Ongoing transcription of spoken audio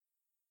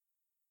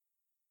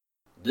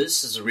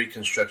This is a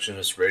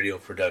Reconstructionist radio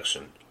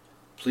production.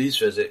 Please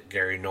visit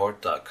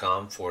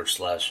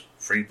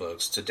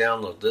GaryNorth.com/freebooks to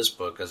download this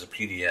book as a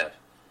PDF.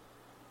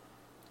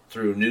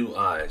 Through New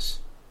Eyes.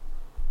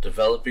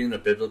 Developing a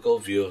Biblical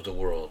View of the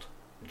World.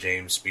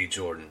 James B.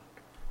 Jordan.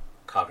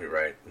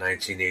 Copyright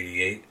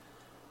 1988.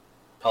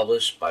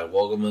 Published by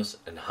Wogelmuth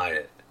and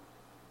Hyatt.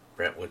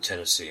 Brentwood,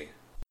 Tennessee.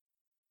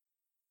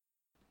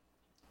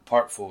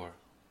 Part 4.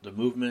 The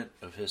Movement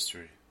of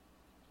History.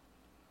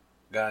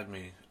 Guide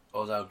me,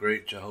 O thou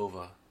great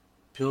Jehovah,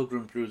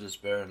 pilgrim through this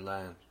barren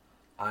land.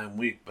 I am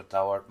weak, but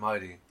thou art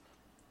mighty.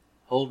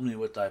 Hold me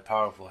with thy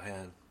powerful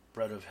hand,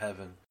 bread of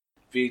heaven,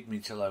 feed me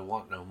till I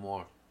want no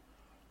more.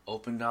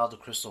 Open now the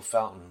crystal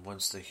fountain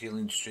whence the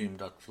healing stream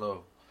doth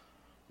flow.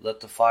 Let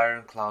the fire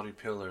and cloudy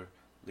pillar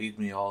lead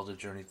me all the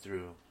journey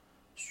through.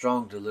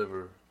 Strong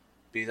deliverer,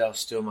 be thou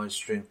still my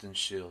strength and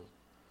shield.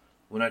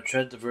 When I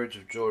tread the verge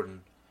of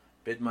Jordan,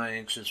 bid my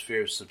anxious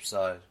fears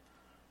subside.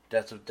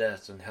 Death of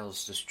death and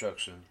hell's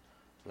destruction,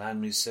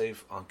 land me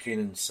safe on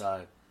Canaan's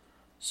side.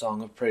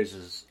 Song of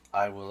praises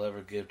I will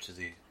ever give to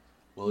thee.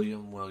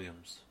 William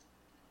Williams.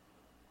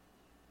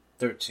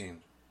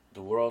 13.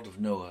 The World of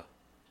Noah.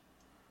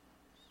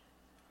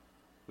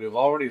 We have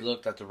already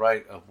looked at the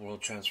rite of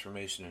world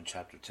transformation in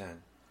Chapter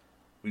 10.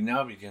 We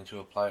now begin to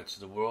apply it to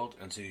the world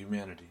and to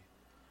humanity.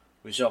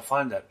 We shall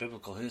find that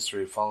biblical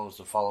history follows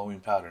the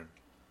following pattern.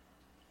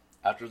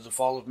 After the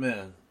fall of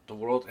man, the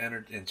world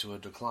entered into a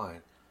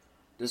decline.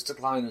 This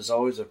decline is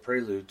always a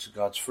prelude to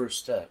God's first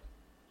step,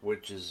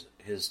 which is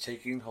his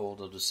taking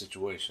hold of the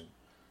situation.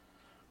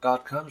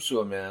 God comes to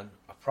a man,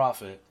 a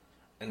prophet,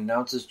 and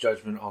announces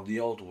judgment on the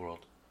old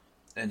world,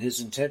 and his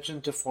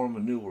intention to form a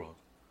new world.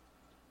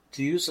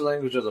 To use the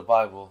language of the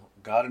Bible,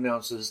 God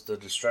announces the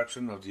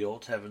destruction of the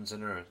old heavens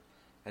and earth,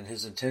 and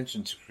his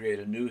intention to create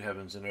a new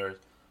heavens and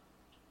earth.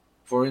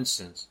 For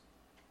instance,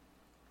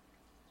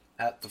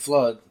 at the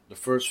flood, the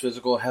first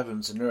physical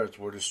heavens and earth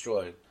were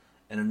destroyed,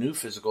 and a new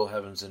physical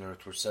heavens and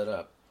earth were set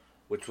up,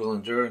 which will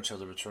endure until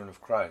the return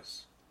of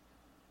Christ.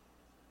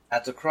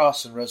 At the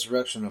cross and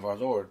resurrection of our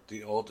Lord,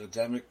 the old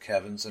Adamic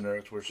heavens and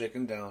earth were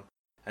shaken down,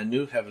 and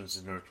new heavens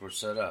and earth were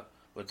set up,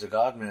 with the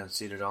God-man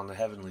seated on the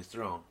heavenly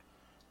throne.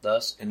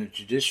 Thus, in a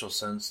judicial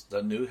sense,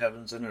 the new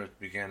heavens and earth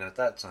began at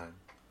that time.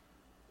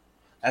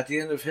 At the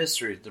end of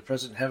history, the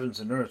present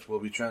heavens and earth will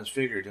be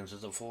transfigured into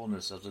the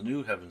fullness of the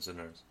new heavens and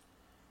earth.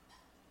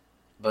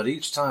 But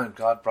each time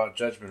God brought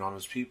judgment on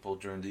his people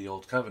during the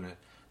Old Covenant,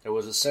 there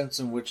was a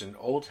sense in which an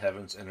old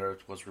heavens and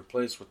earth was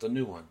replaced with a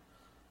new one.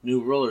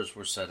 New rulers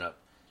were set up.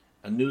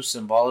 A new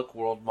symbolic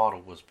world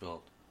model was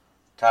built.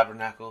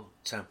 Tabernacle,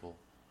 temple,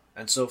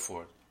 and so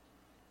forth.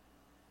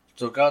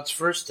 So God's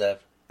first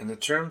step, in the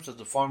terms of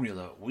the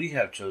formula we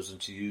have chosen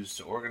to use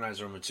to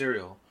organize our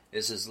material,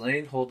 is his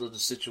laying hold of the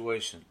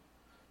situation,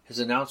 his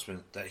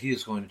announcement that he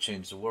is going to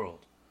change the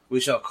world.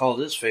 We shall call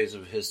this phase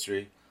of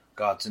history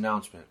God's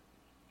announcement.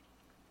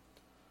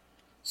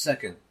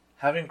 Second,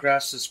 having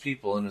grasped his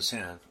people in his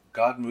hand,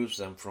 God moves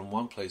them from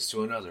one place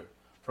to another,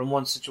 from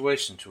one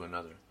situation to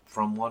another,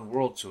 from one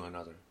world to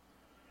another.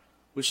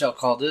 We shall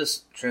call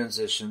this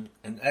transition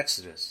an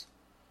exodus.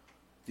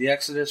 The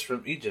exodus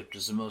from Egypt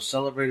is the most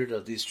celebrated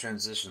of these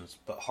transitions,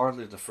 but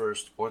hardly the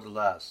first or the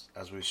last,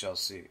 as we shall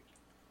see.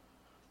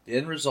 The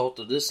end result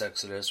of this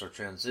exodus or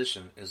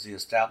transition is the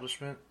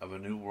establishment of a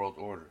new world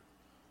order.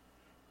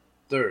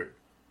 Third,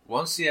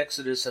 once the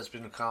exodus has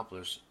been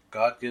accomplished,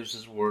 God gives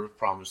his word of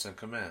promise and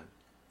command.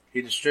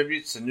 He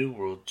distributes the new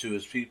world to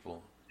his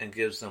people and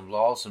gives them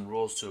laws and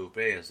rules to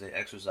obey as they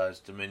exercise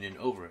dominion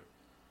over it.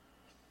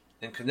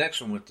 In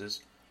connection with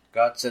this,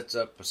 God sets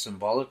up a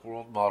symbolic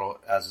world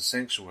model as a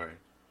sanctuary.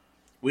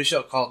 We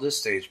shall call this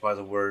stage by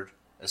the word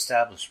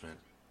establishment.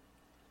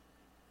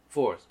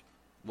 Fourth,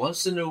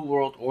 once the new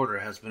world order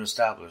has been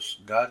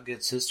established, God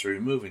gets history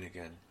moving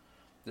again.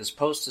 This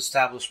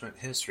post-establishment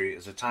history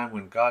is a time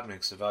when God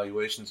makes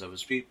evaluations of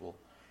his people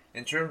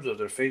in terms of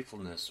their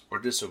faithfulness or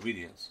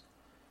disobedience.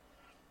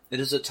 It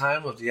is a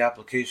time of the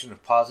application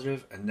of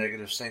positive and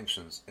negative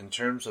sanctions in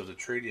terms of the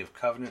treaty of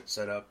covenant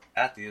set up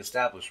at the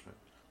establishment.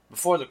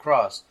 Before the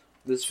cross,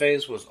 this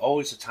phase was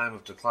always a time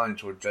of decline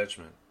toward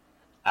judgment.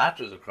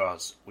 After the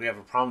cross, we have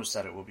a promise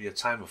that it will be a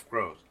time of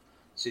growth.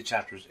 See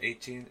chapters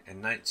 18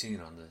 and 19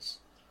 on this.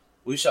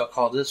 We shall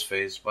call this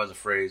phase by the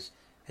phrase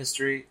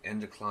history and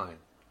decline.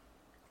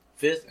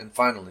 Fifth and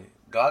finally,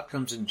 God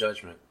comes in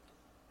judgment.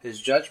 His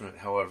judgment,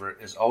 however,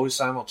 is always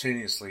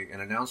simultaneously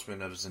an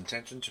announcement of his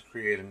intention to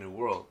create a new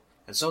world,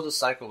 and so the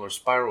cycle or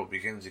spiral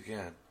begins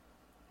again.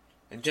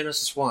 In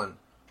Genesis 1,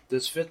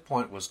 this fifth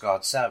point was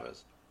God's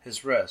Sabbath,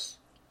 his rest.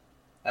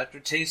 After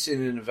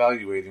tasting and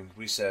evaluating,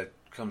 we said,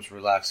 comes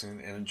relaxing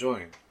and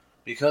enjoying.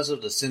 Because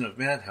of the sin of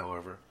man,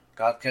 however,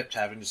 God kept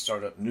having to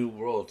start up new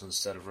worlds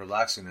instead of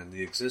relaxing in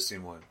the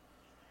existing one.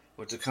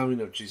 With the coming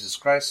of Jesus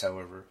Christ,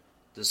 however,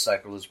 this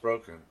cycle is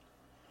broken.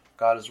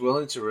 God is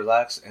willing to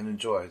relax and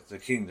enjoy the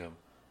kingdom,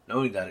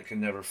 knowing that it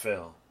can never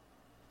fail.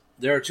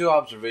 There are two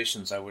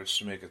observations I wish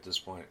to make at this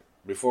point,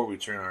 before we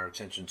turn our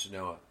attention to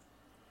Noah.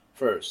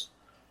 First,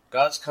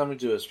 God's coming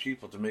to his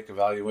people to make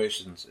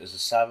evaluations is a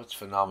Sabbath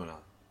phenomenon,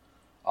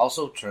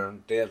 also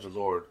termed Day of the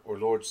Lord or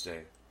Lord's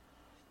Day.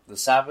 The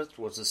Sabbath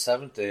was the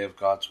seventh day of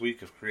God's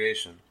week of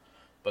creation,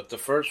 but the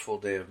first full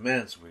day of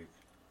man's week.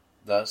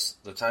 Thus,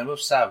 the time of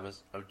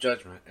Sabbath, of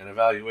judgment and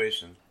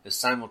evaluation, is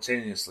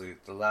simultaneously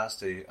the last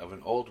day of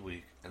an old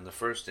week and the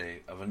first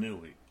day of a new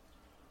week.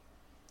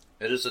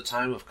 It is a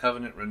time of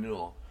covenant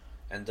renewal,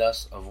 and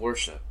thus of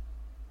worship.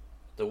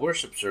 The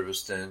worship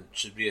service, then,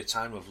 should be a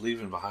time of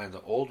leaving behind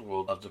the old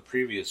world of the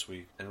previous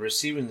week and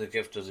receiving the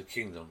gift of the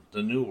kingdom,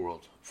 the new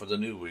world, for the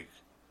new week.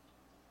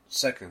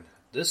 Second,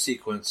 this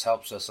sequence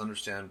helps us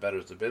understand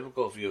better the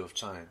biblical view of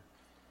time.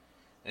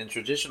 In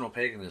traditional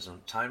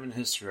paganism, time and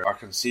history are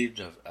conceived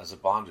of as a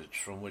bondage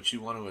from which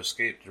you want to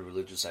escape through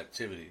religious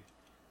activity.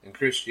 In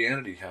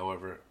Christianity,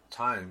 however,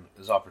 time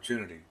is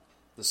opportunity.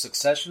 The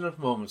succession of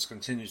moments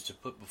continues to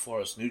put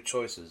before us new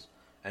choices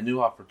and new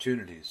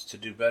opportunities to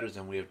do better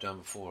than we have done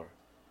before.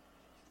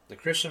 The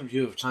Christian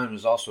view of time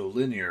is also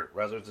linear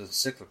rather than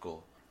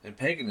cyclical. In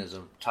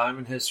paganism, time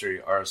and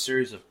history are a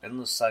series of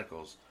endless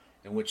cycles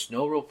in which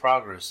no real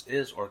progress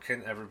is or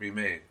can ever be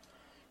made.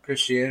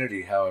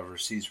 Christianity, however,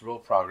 sees real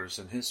progress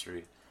in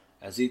history,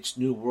 as each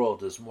new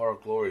world is more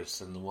glorious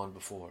than the one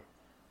before.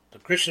 The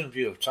Christian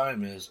view of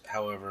time is,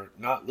 however,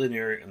 not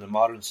linear in the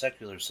modern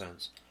secular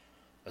sense,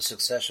 a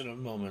succession of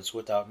moments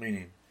without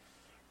meaning.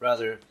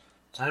 Rather,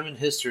 time and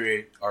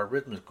history are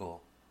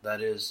rhythmical,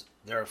 that is,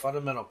 there are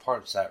fundamental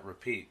parts that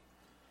repeat.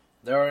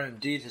 There are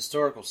indeed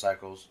historical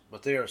cycles,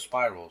 but they are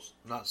spirals,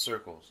 not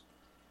circles.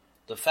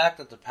 The fact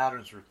that the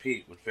patterns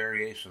repeat with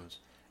variations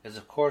is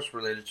of course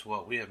related to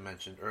what we have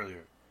mentioned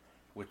earlier,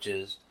 which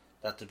is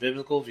that the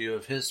biblical view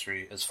of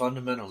history is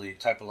fundamentally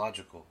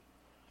typological.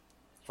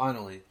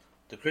 Finally,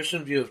 the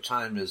Christian view of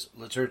time is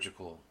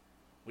liturgical.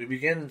 We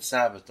begin in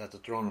Sabbath at the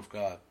throne of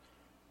God,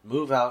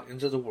 move out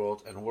into the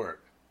world and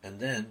work,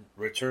 and then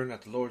return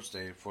at the Lord's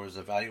Day for his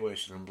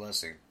evaluation and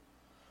blessing.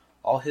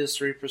 All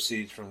history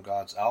proceeds from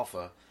God's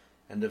Alpha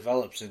and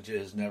develops into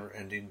his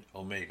never-ending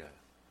Omega.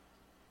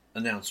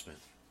 Announcement.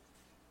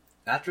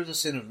 After the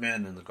sin of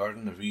man in the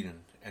Garden of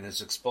Eden and his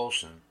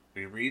expulsion,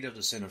 we read of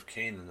the sin of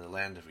Cain in the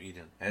land of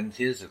Eden and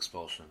his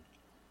expulsion.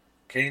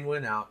 Cain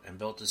went out and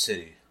built a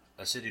city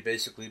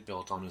basically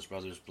built on his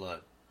brother's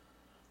blood.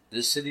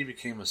 This city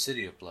became a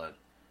city of blood,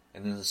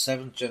 and in the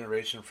seventh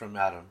generation from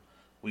Adam,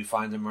 we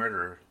find the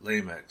murderer,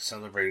 Lamech,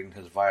 celebrating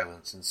his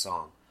violence in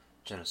song,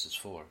 Genesis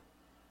 4.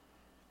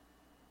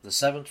 The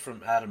seventh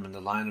from Adam in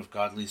the line of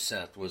godly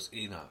Seth was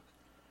Enoch,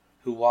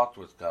 who walked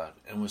with God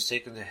and was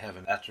taken to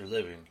heaven after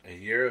living a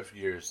year of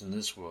years in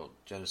this world,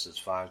 Genesis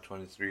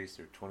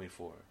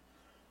 5:23-24.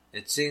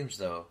 It seems,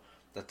 though,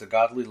 that the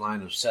godly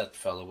line of Seth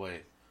fell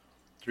away.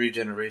 3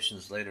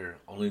 generations later,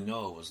 only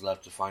Noah was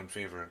left to find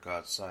favor in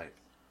God's sight.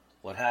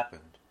 What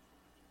happened?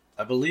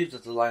 I believe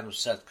that the line of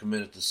Seth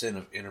committed the sin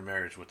of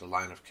intermarriage with the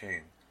line of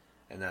Cain,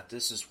 and that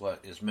this is what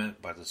is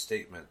meant by the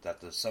statement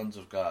that the sons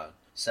of God,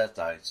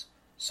 Sethites,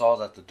 saw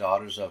that the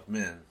daughters of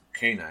men,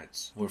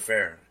 Cainites, were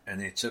fair, and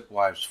they took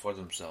wives for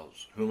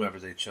themselves, whomever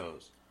they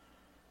chose.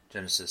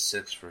 Genesis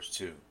 6, verse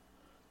 2.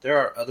 There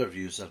are other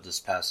views of this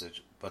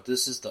passage, but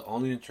this is the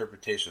only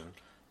interpretation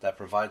that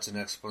provides an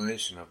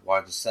explanation of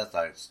why the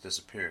Sethites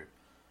disappeared.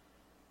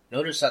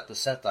 Notice that the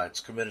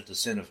Sethites committed the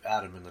sin of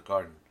Adam in the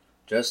garden.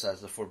 Just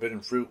as the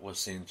forbidden fruit was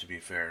seen to be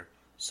fair,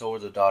 so were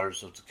the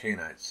daughters of the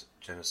Cainites,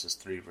 Genesis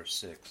 3, verse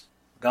 6.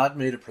 God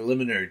made a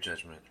preliminary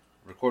judgment,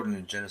 recorded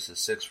in Genesis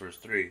 6, verse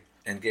 3,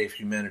 and gave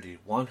humanity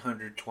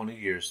 120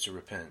 years to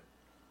repent.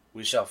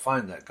 We shall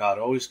find that God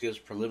always gives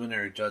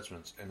preliminary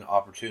judgments and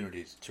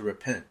opportunities to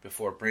repent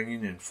before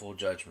bringing in full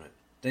judgment.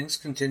 Things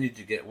continued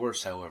to get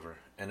worse, however,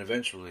 and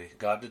eventually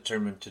God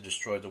determined to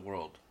destroy the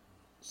world.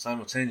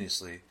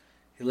 Simultaneously,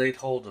 he laid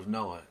hold of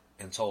Noah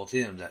and told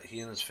him that he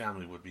and his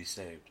family would be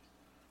saved.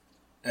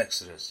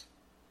 Exodus.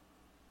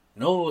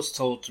 Noah was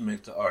told to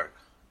make the ark.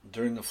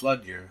 During the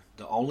flood year,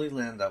 the only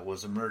land that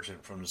was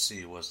emergent from the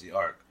sea was the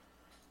ark.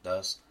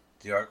 Thus,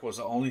 the ark was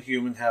the only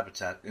human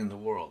habitat in the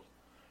world.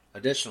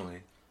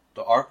 Additionally,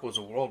 the ark was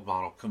a world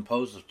model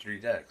composed of 3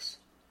 decks.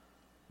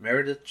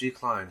 Meredith G.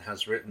 Klein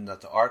has written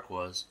that the ark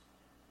was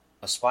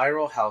a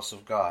spiral house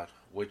of God,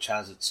 which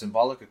has its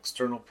symbolic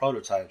external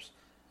prototypes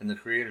in the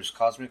Creator's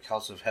cosmic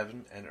house of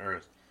heaven and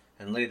earth,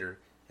 and later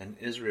in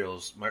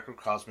Israel's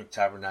microcosmic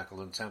tabernacle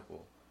and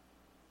temple.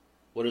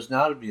 What is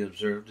now to be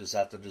observed is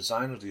that the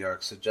design of the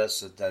ark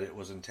suggested that it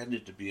was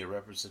intended to be a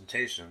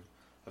representation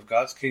of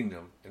God's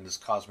kingdom in this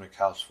cosmic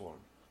house form.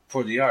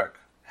 For the ark,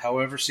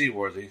 however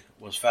seaworthy,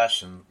 was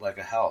fashioned like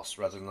a house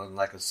rather than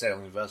like a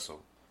sailing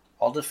vessel.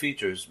 All the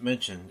features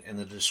mentioned in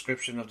the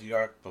description of the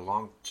ark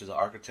belonged to the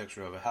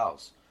architecture of a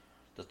house: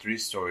 the 3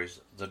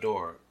 stories, the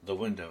door, the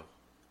window.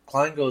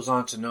 Klein goes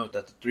on to note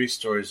that the 3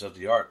 stories of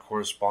the ark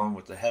correspond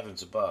with the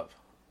heavens above,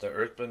 the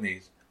earth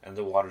beneath, and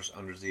the waters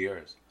under the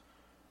earth.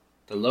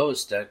 The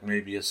lowest deck may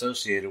be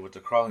associated with the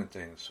crawling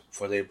things,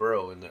 for they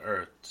burrow in the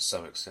earth to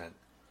some extent.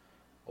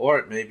 Or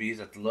it may be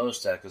that the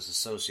lowest deck is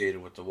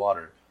associated with the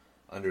water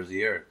under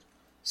the earth,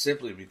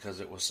 simply because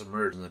it was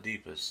submerged in the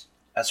deepest.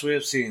 As we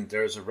have seen,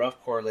 there is a rough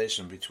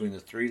correlation between the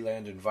three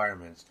land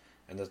environments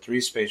and the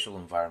three spatial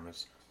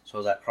environments,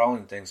 so that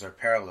crawling things are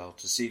parallel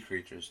to sea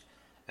creatures,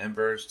 and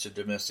birds to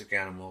domestic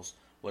animals,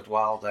 with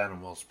wild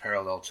animals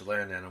parallel to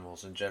land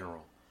animals in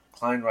general.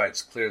 Klein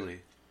writes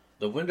clearly,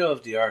 "The window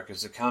of the ark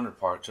is the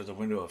counterpart to the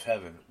window of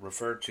heaven,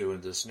 referred to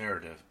in this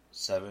narrative,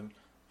 7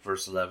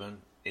 verse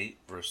 11, 8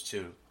 verse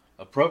 2.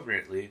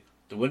 Appropriately,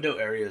 the window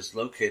area is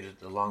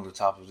located along the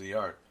top of the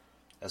ark,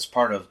 as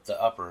part of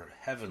the upper,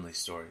 heavenly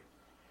story.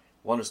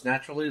 One is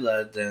naturally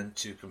led, then,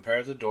 to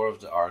compare the door of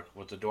the ark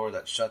with the door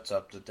that shuts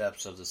up the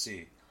depths of the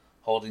sea,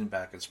 holding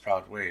back its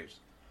proud waves.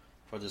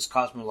 For this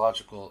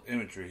cosmological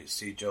imagery,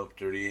 see Job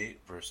 38,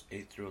 verse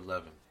 8 through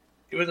 11.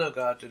 Even though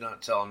God did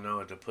not tell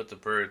Noah to put the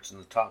birds in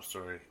the top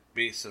story,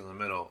 beasts in the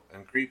middle,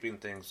 and creeping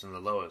things in the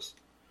lowest,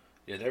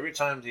 yet every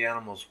time the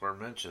animals were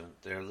mentioned,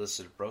 they are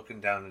listed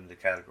broken down into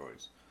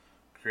categories,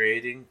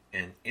 creating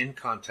an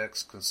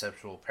in-context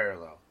conceptual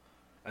parallel.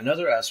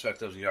 Another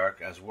aspect of the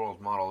ark as world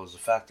model is the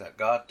fact that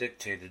God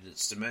dictated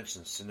its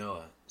dimensions to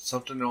Noah,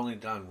 something only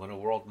done when a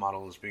world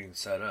model is being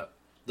set up.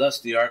 Thus,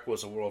 the ark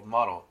was a world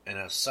model, and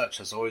as such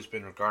has always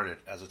been regarded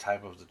as a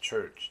type of the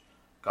church,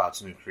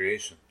 God's new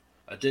creation.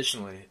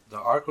 Additionally, the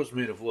ark was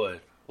made of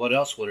wood. What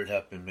else would it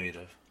have been made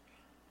of?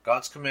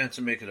 God's command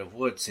to make it of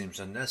wood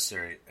seems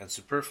unnecessary and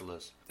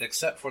superfluous,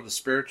 except for the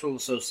spiritual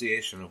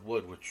association of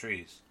wood with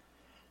trees.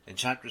 In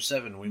chapter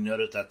 7, we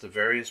noted that the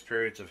various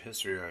periods of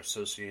history are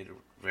associated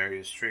with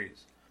various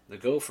trees. The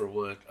gopher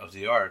wood of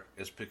the ark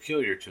is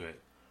peculiar to it.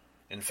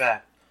 In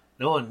fact,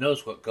 no one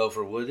knows what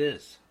gopher wood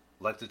is.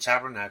 Like the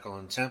tabernacle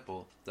and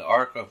temple, the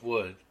ark of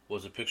wood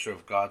was a picture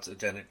of God's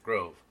Edenic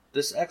grove.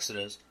 This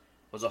Exodus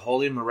was a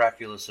wholly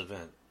miraculous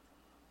event.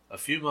 A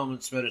few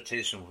moments'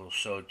 meditation will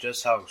show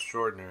just how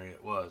extraordinary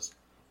it was.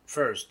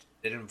 First,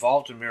 it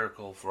involved a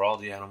miracle for all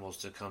the animals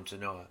to come to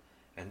Noah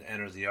and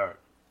enter the ark.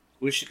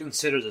 We should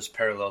consider this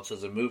parallel to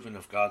the movement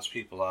of God's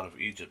people out of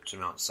Egypt to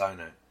Mount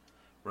Sinai,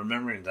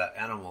 remembering that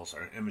animals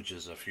are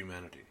images of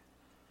humanity.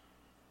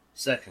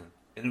 Second,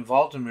 it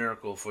involved a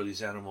miracle for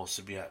these animals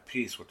to be at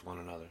peace with one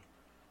another.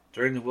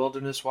 During the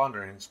wilderness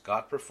wanderings,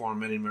 God performed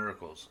many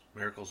miracles,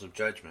 miracles of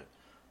judgment,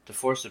 to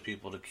force the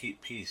people to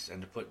keep peace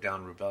and to put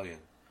down rebellion.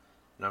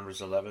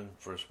 Numbers 11,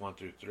 verse 1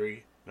 through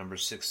 3,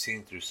 Numbers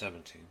 16 through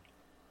 17.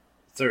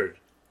 Third,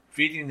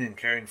 feeding and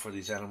caring for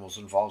these animals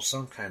involves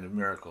some kind of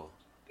miracle.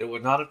 It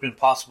would not have been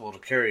possible to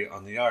carry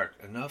on the ark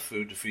enough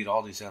food to feed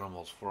all these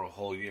animals for a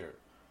whole year.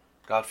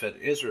 God fed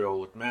Israel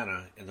with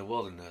manna in the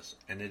wilderness,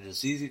 and it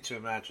is easy to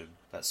imagine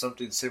that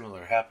something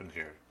similar happened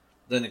here.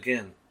 Then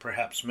again,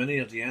 perhaps many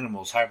of the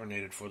animals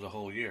hibernated for the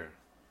whole year.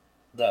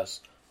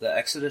 Thus, the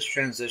Exodus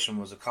transition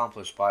was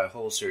accomplished by a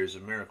whole series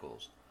of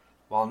miracles.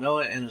 While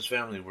Noah and his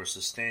family were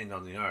sustained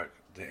on the ark,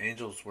 the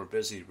angels were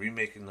busy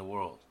remaking the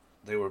world.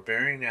 They were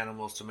burying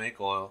animals to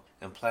make oil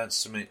and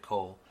plants to make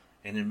coal,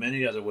 and in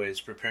many other ways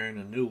preparing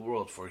a new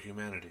world for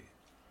humanity.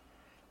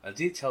 A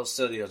detailed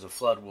study of the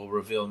flood will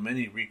reveal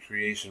many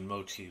recreation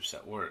motifs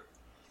at work.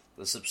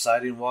 The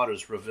subsiding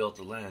waters revealed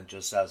the land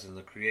just as in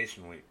the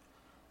creation week.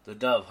 The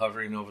dove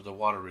hovering over the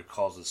water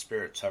recalls the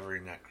spirits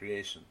hovering at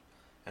creation,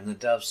 and the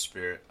dove's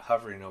spirit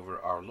hovering over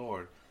our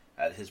Lord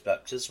at his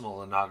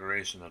baptismal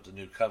inauguration of the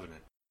new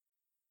covenant.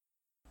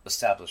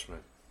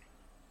 Establishment.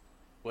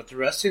 With the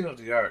resting of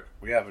the ark,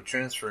 we have a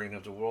transferring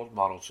of the world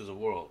model to the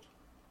world.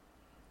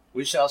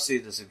 We shall see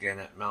this again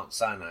at Mount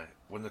Sinai,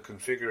 when the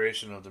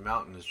configuration of the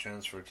mountain is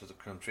transferred to the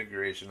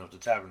configuration of the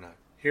tabernacle.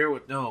 Here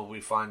with Noah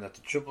we find that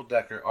the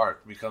triple-decker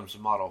ark becomes a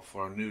model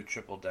for a new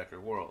triple-decker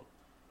world.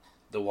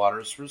 The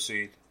waters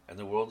recede, and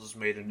the world is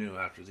made anew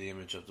after the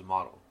image of the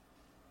model.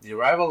 The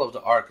arrival of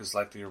the ark is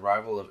like the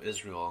arrival of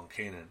Israel in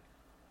Canaan.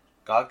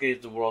 God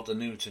gave the world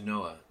anew to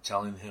Noah,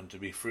 telling him to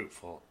be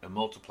fruitful and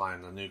multiply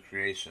in the new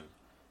creation.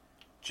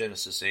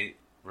 Genesis 8,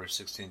 verse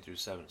 16 through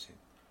 17.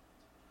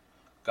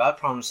 God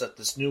promised that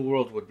this new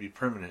world would be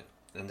permanent,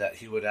 and that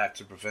he would act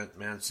to prevent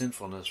man's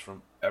sinfulness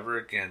from ever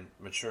again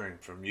maturing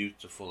from youth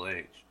to full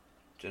age.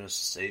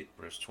 Genesis 8,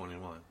 verse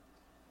 21.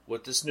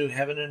 With this new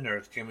heaven and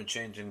earth came a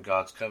change in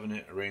God's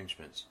covenant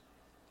arrangements.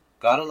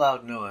 God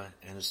allowed Noah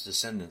and his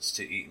descendants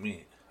to eat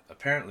meat,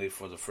 apparently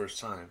for the first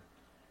time,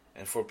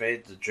 and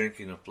forbade the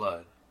drinking of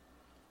blood.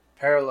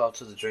 Parallel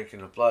to the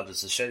drinking of blood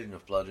is the shedding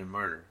of blood in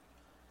murder,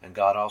 and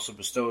God also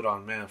bestowed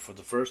on man for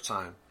the first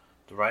time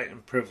the right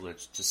and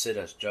privilege to sit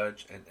as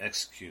judge and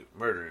execute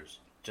murderers.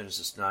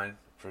 Genesis 9,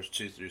 verse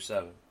 2 through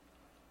 7.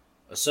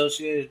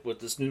 Associated with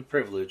this new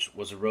privilege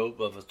was a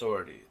robe of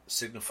authority,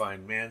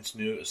 signifying man's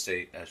new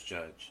estate as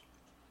judge.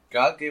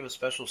 God gave a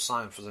special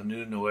sign for the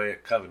new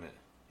Noahic covenant.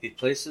 He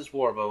placed his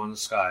warbow in the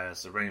sky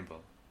as the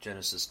rainbow.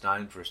 Genesis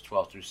 9, verse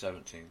 12 through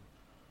 17.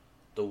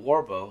 The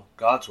warbow,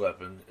 God's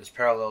weapon, is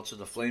parallel to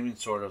the flaming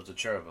sword of the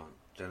cherubim.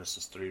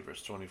 Genesis 3,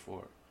 verse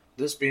 24.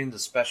 This being the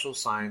special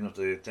sign of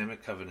the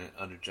Adamic covenant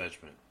under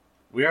judgment.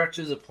 We are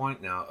to the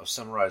point now of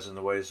summarizing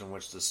the ways in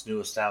which this new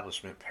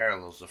establishment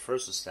parallels the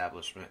first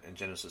establishment in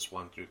Genesis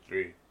 1 through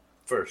 3.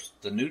 First,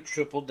 the new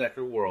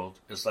triple-decker world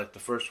is like the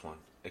first one,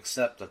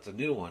 except that the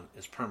new one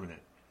is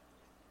permanent.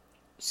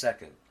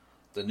 Second,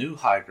 The new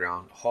high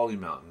ground, holy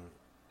mountain,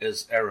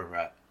 is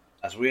Ararat.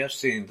 As we have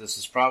seen, this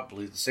is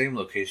probably the same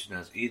location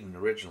as Eden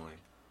originally.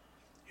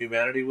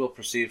 Humanity will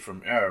proceed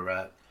from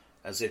Ararat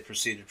as they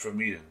proceeded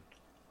from Eden.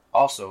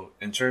 Also,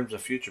 in terms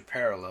of future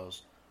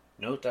parallels,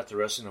 note that the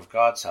resting of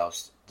God's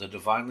house, the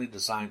divinely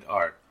designed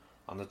ark,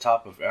 on the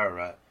top of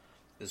Ararat,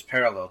 is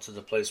parallel to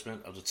the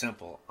placement of the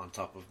temple on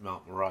top of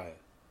Mount Moriah.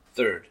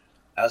 Third,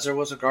 as there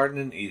was a garden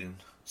in Eden,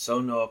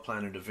 so Noah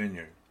planted a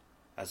vineyard.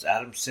 As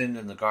Adam sinned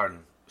in the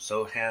garden,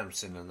 so Ham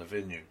sinned in the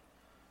vineyard.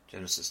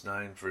 Genesis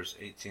 9, verse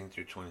 18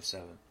 through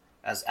 27.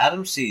 As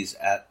Adam seized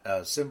at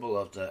a symbol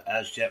of the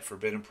as yet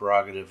forbidden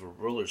prerogative of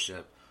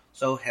rulership,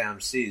 so Ham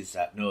seized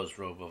at Noah's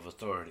robe of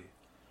authority.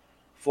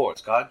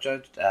 Fourth, God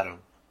judged Adam,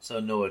 so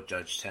Noah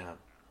judged Ham.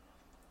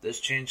 This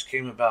change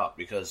came about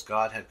because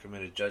God had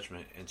committed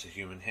judgment into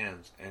human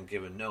hands and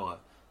given Noah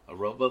a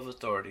robe of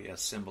authority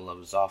as symbol of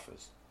his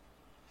office.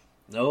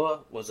 Noah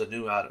was a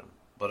new Adam,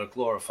 but a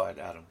glorified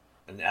Adam,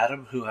 an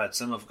Adam who had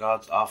some of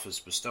God's office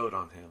bestowed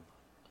on him.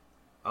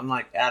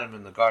 Unlike Adam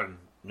in the garden,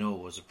 Noah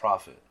was a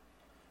prophet.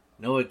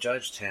 Noah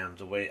judged Ham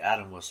the way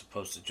Adam was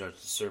supposed to judge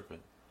the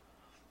serpent.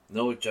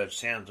 Noah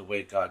judged Ham the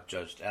way God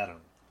judged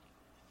Adam.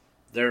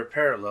 There are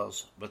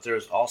parallels, but there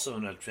is also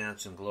an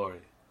advance in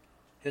glory.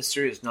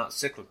 History is not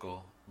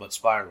cyclical, but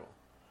spiral.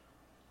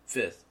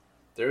 Fifth,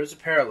 there is a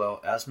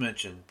parallel, as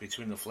mentioned,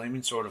 between the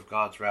flaming sword of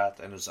God's wrath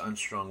and his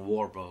unstrung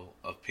war bow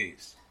of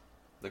peace.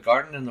 The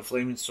garden and the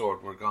flaming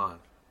sword were gone,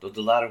 though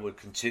the latter would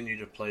continue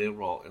to play a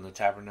role in the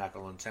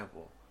tabernacle and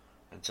temple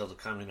until the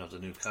coming of the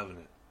new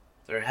covenant.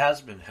 There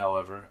has been,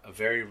 however, a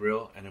very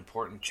real and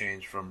important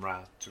change from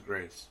wrath to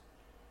grace.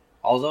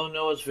 Although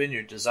Noah's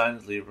vineyard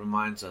designedly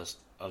reminds us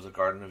of the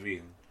Garden of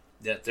Eden,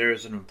 yet there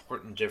is an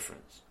important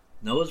difference.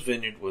 Noah's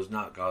vineyard was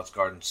not God's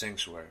garden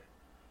sanctuary.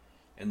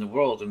 In the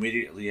world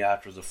immediately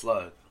after the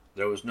flood,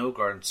 there was no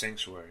garden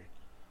sanctuary,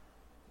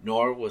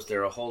 nor was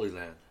there a holy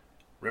land.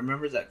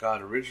 Remember that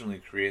God originally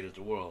created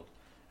the world,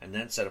 and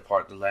then set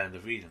apart the land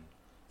of Eden,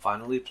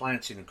 finally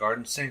planting a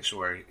garden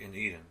sanctuary in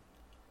Eden.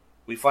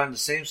 We find the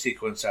same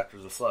sequence after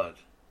the flood.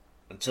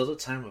 Until the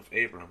time of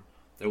Abram,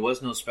 there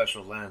was no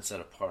special land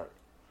set apart.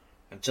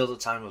 Until the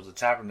time of the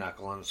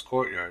tabernacle and its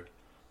courtyard,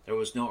 there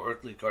was no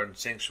earthly garden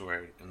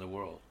sanctuary in the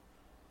world.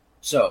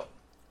 So,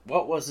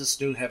 what was this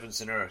new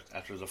heavens and earth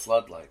after the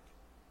flood like?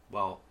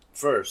 Well,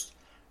 first,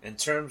 in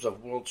terms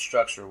of world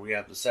structure, we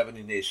have the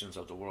 70 nations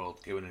of the world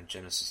given in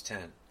Genesis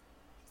 10.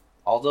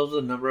 Although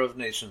the number of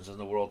nations in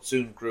the world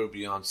soon grew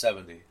beyond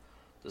 70,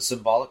 the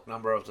symbolic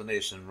number of the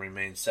nation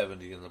remained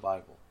 70 in the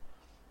Bible.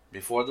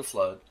 Before the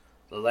flood,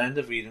 the land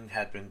of Eden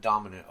had been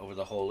dominant over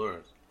the whole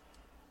earth.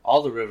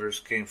 All the rivers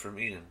came from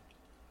Eden.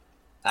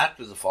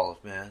 After the fall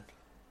of man,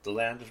 the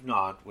land of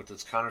Nod, with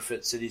its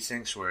counterfeit city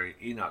sanctuary,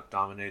 Enoch,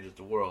 dominated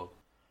the world.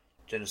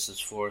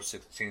 Genesis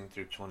 4:16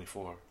 through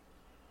 24.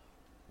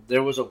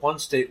 There was a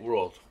one-state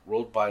world,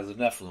 ruled by the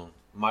Nephilim,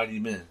 mighty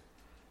men.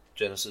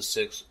 Genesis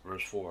 6,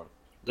 verse 4.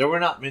 There were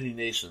not many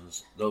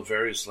nations, though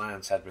various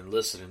lands had been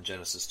listed in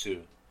Genesis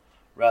 2.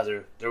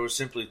 Rather, there were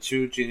simply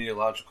two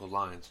genealogical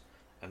lines,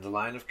 and the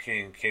line of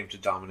Cain came to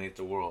dominate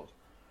the world.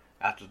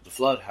 After the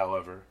flood,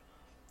 however,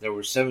 there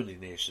were 70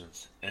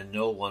 nations, and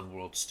no one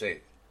world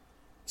state.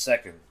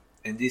 Second,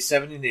 in these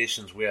 70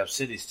 nations we have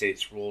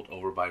city-states ruled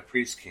over by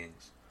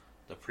priest-kings.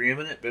 The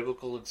preeminent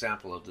biblical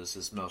example of this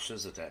is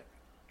Melchizedek,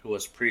 who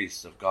was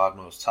priest of God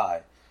Most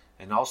High,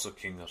 and also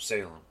king of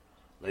Salem,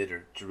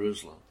 later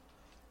Jerusalem.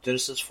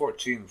 Genesis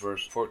 14,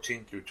 verse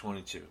 14 through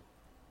 22.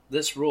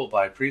 This rule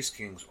by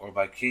priest-kings, or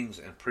by kings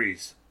and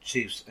priests,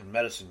 chiefs and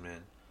medicine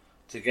men,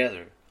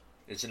 together,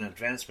 is an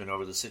advancement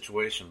over the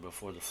situation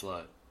before the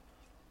flood.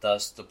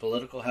 Thus, the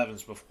political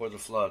heavens before the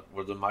flood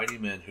were the mighty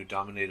men who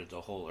dominated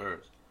the whole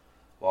earth,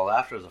 while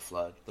after the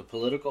flood, the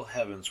political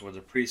heavens were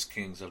the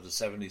priest-kings of the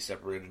 70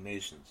 separated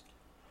nations.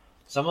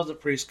 Some of the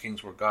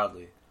priest-kings were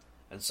godly,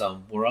 and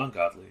some were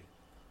ungodly.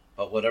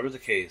 But whatever the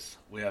case,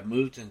 we have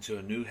moved into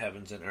a new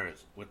heavens and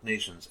earth, with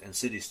nations and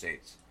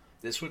city-states.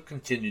 This would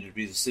continue to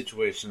be the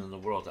situation in the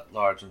world at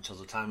large until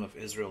the time of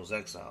Israel's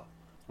exile,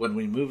 when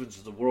we move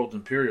into the world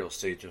imperial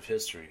stage of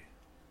history.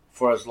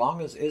 For as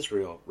long as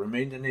Israel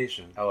remained a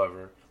nation,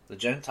 however, the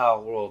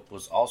Gentile world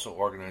was also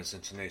organized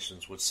into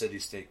nations with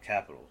city-state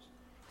capitals.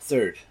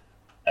 Third,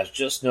 as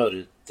just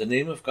noted, the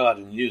name of God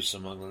in use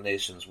among the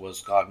nations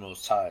was God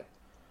Most High.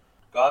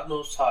 God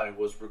Most High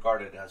was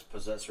regarded as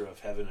possessor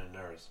of heaven and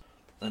earth,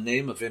 a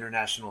name of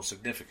international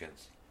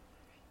significance.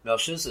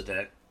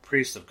 Melchizedek,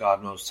 priest of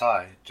God Most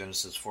High,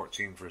 Genesis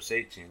 14, verse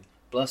 18,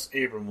 blessed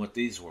Abram with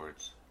these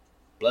words,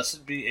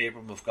 Blessed be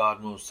Abram of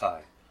God Most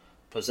High,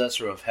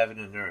 possessor of heaven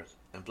and earth,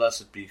 and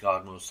blessed be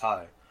God Most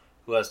High,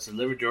 who has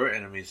delivered your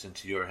enemies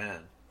into your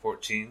hand.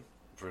 14,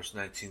 verse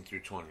 19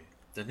 through 20.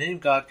 The name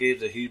God gave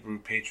the Hebrew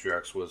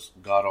patriarchs was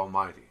God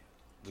Almighty,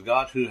 the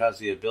God who has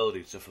the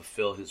ability to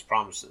fulfill his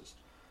promises.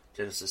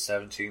 Genesis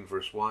 17,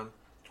 verse 1,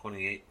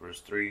 28,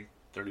 verse 3,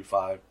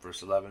 35,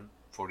 verse 11,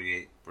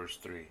 48, verse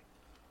 3.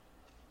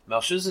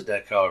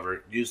 Melchizedek,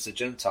 however, used the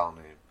Gentile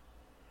name.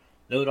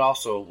 Note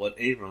also what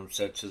Abram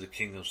said to the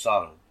king of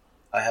Sodom,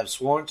 I have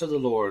sworn to the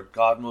Lord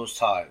God Most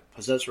High,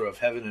 possessor of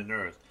heaven and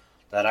earth,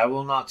 that I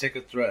will not take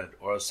a thread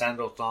or a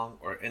sandal thong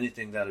or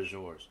anything that is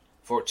yours.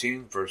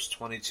 14, verse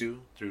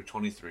 22 through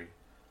 23.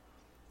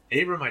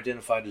 Abram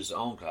identified his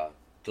own God,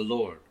 the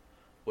Lord,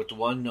 with the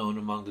one known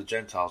among the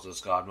Gentiles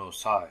as God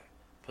Most High,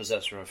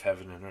 possessor of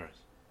heaven and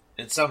earth.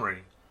 In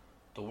summary,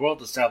 the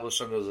world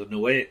established under the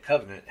Noahic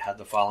covenant had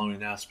the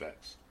following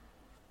aspects.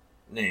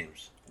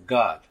 Names: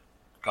 God,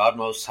 God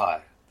Most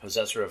High,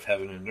 possessor of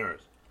heaven and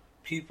earth.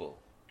 People,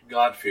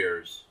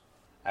 God-fearers.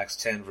 Acts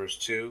 10, verse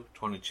 2,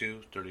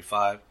 22,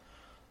 35,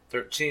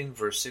 13,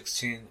 verse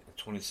 16, and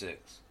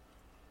 26.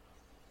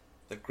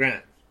 The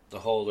grant, the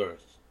whole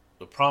earth.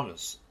 The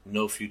promise,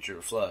 no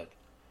future flood.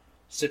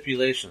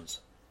 Stipulations,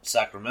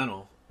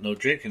 sacramental, no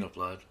drinking of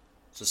blood.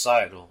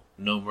 Societal,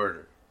 no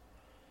murder.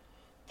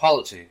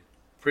 Polity,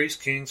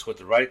 priests, kings with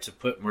the right to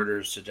put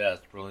murderers to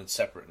death, ruling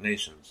separate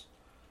nations.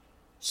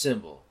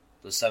 Symbol,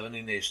 the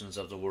 70 nations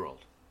of the world.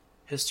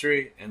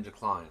 History and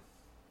decline.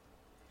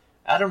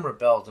 Adam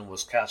rebelled and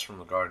was cast from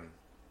the garden.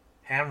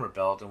 Ham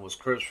rebelled and was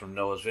cursed from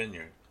Noah's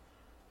vineyard.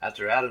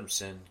 After Adam's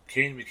sin,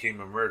 Cain became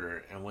a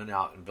murderer and went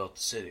out and built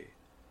the city.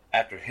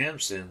 After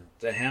Ham's sin,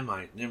 the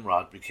Hamite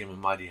Nimrod became a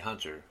mighty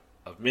hunter,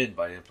 of men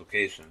by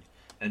implication,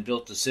 and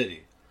built the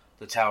city,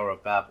 the Tower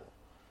of Babel.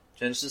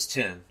 Genesis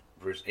 10,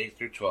 verse 8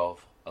 through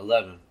 12,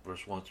 11,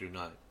 verse 1 through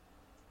 9.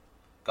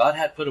 God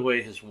had put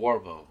away his war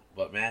bow,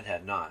 but man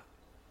had not.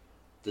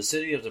 The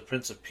city of the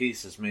Prince of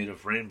Peace is made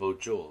of rainbow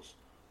jewels.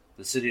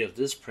 The city of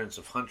this prince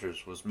of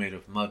hunters was made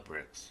of mud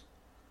bricks.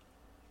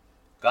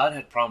 God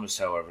had promised,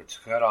 however, to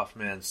cut off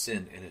man's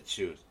sin in its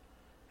youth.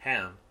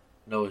 Ham,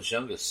 Noah's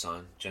youngest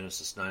son,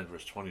 Genesis 9,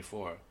 verse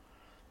 24,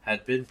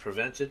 had been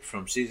prevented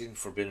from seizing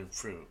forbidden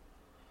fruit.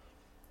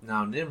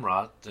 Now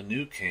Nimrod, the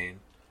new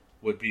Cain,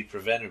 would be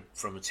prevented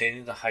from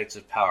attaining the heights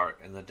of power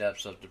and the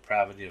depths of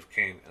depravity of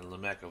Cain and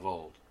Lamech of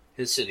old.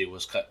 His city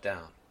was cut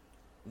down.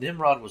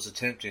 Nimrod was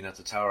attempting at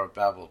the Tower of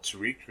Babel to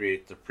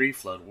recreate the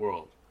pre-flood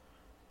world.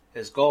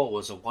 His goal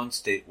was a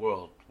one-state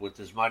world, with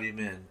his mighty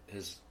men,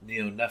 his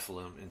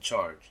Neo-Nephilim, in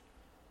charge.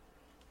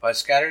 By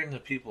scattering the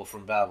people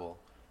from Babel,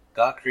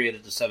 God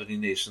created the 70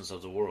 nations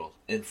of the world,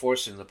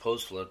 enforcing the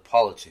post-flood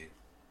polity.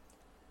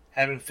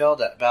 Having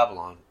failed at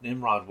Babylon,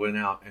 Nimrod went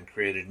out and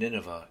created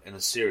Nineveh in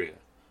Assyria,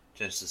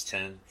 Genesis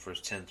 10, verse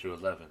 10 through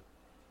 11.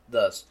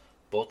 Thus,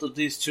 both of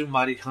these two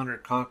mighty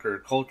hunter-conqueror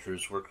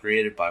cultures were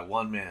created by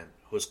one man,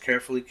 who was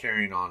carefully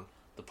carrying on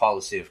the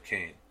policy of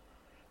Cain.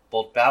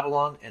 Both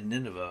Babylon and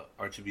Nineveh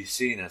are to be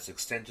seen as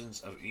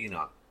extensions of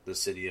Enoch, the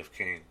city of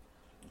Cain.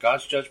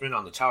 God's judgment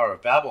on the Tower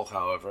of Babel,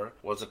 however,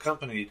 was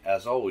accompanied,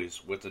 as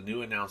always, with the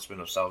new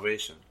announcement of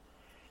salvation.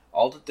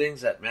 All the things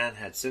that man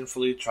had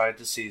sinfully tried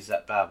to seize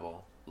at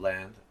Babel,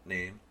 land,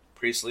 name,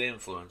 priestly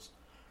influence,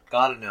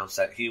 God announced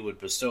that he would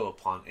bestow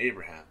upon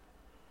Abraham.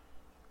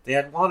 They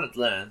had wanted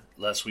land,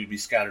 lest we be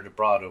scattered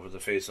abroad over the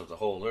face of the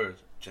whole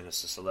earth,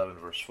 Genesis 11,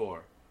 verse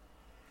 4.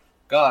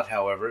 God,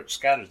 however,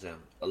 scattered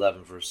them,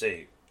 11, verse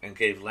 8, and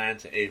gave land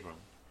to Abram.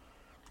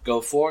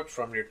 Go forth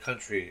from your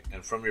country,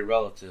 and from your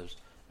relatives,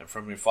 and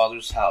from your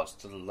father's house,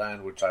 to the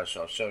land which I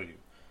shall show you.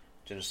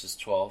 Genesis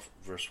 12,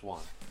 verse 1.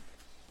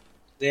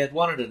 They had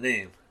wanted a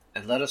name,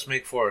 and let us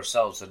make for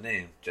ourselves a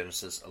name,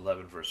 Genesis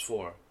 11, verse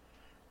 4.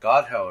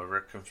 God,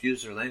 however,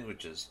 confused their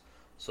languages,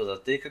 so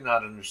that they could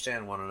not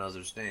understand one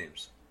another's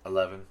names,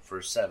 11,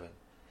 verse 7,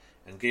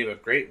 and gave a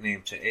great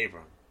name to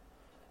Abram.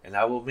 And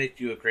I will make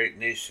you a great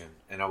nation,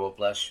 and I will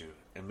bless you,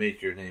 and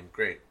make your name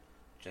great.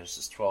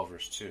 Genesis 12,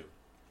 verse 2.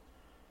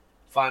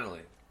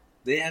 Finally,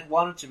 they had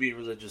wanted to be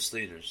religious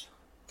leaders.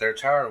 Their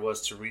tower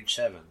was to reach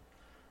heaven.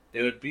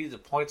 They would be the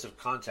points of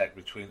contact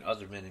between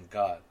other men and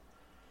God.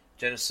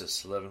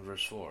 Genesis 11,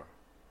 verse 4.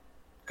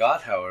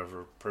 God,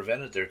 however,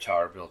 prevented their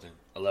tower building,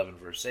 11,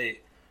 verse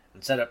 8,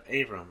 and set up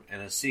Abram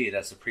and his seed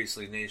as a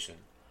priestly nation.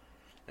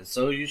 And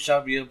so you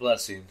shall be a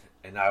blessing,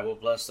 and I will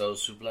bless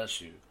those who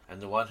bless you,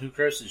 and the one who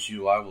curses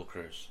you I will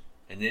curse.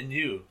 And in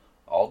you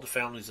all the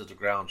families of the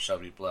ground shall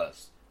be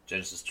blessed.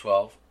 Genesis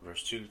 12,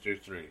 verse 2 through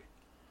 3.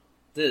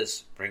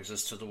 This brings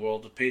us to the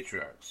world of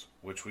patriarchs,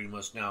 which we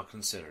must now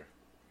consider.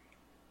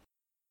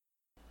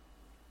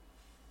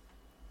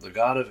 The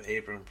God of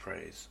Abram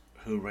praise,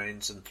 who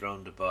reigns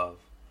enthroned above,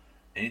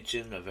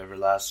 ancient of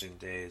everlasting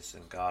days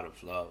and God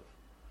of love.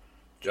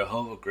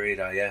 Jehovah great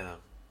I am,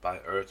 by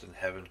earth and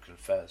heaven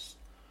confessed.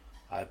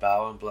 I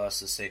bow and bless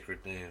the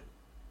sacred name,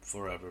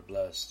 forever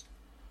blessed.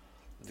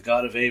 The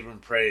God of Abram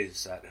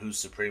praise, at whose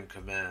supreme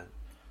command,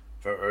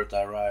 for earth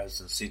I rise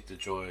and seek the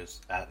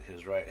joys at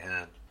his right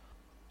hand.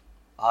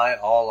 I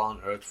all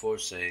on earth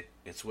forsake,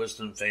 its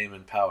wisdom, fame,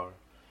 and power,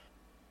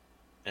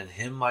 and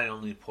him my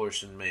only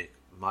portion make,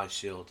 my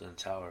shield and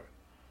tower.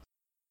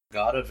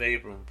 God of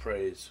Abram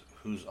praise,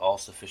 whose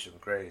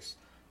all-sufficient grace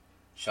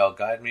shall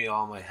guide me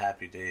all my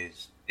happy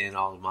days, in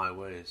all my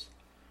ways.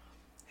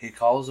 He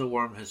calls a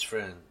worm his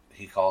friend,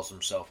 he calls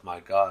himself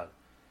my God,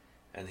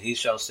 and he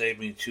shall save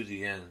me to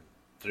the end,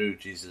 through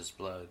Jesus'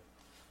 blood.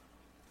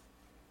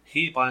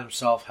 He by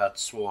himself hath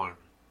sworn,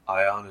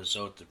 I on his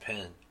oath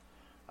depend,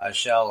 I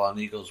shall on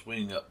eagle's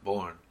wing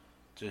upborne,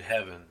 to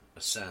heaven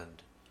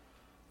ascend.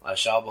 I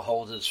shall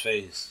behold his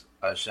face,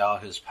 I shall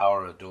his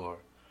power adore,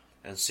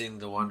 and sing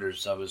the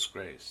wonders of his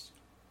grace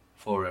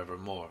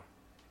forevermore.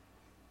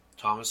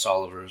 Thomas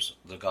Oliver's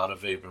The God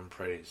of Abram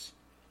Praise,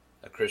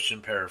 a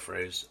Christian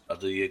paraphrase of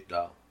the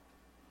Yigdal.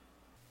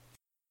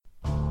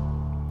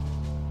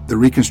 The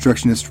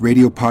Reconstructionist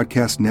Radio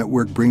Podcast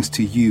Network brings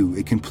to you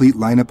a complete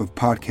lineup of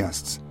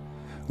podcasts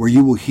where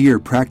you will hear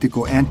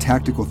practical and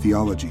tactical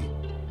theology.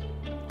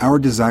 Our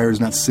desire is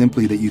not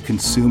simply that you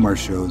consume our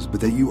shows,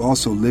 but that you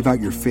also live out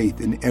your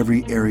faith in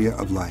every area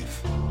of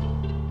life.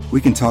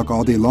 We can talk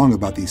all day long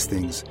about these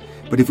things,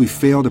 but if we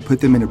fail to put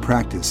them into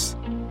practice,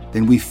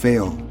 then we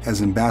fail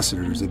as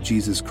ambassadors of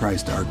Jesus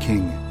Christ our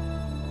King.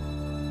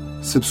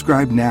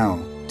 Subscribe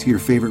now to your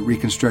favorite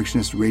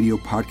Reconstructionist Radio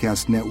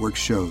Podcast Network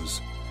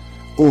shows,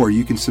 or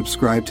you can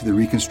subscribe to the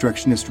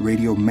Reconstructionist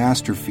Radio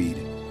Master Feed,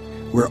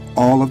 where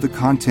all of the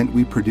content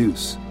we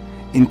produce,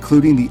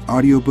 including the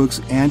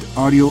audiobooks and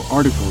audio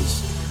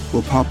articles,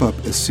 will pop up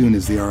as soon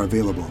as they are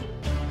available.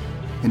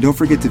 And don't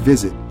forget to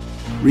visit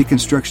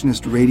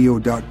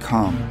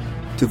ReconstructionistRadio.com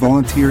to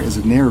volunteer as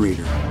a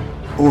narrator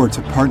or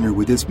to partner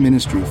with this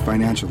ministry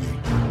financially.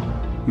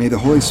 May the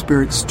Holy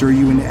Spirit stir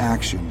you into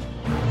action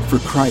for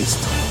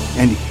Christ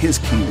and His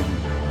kingdom.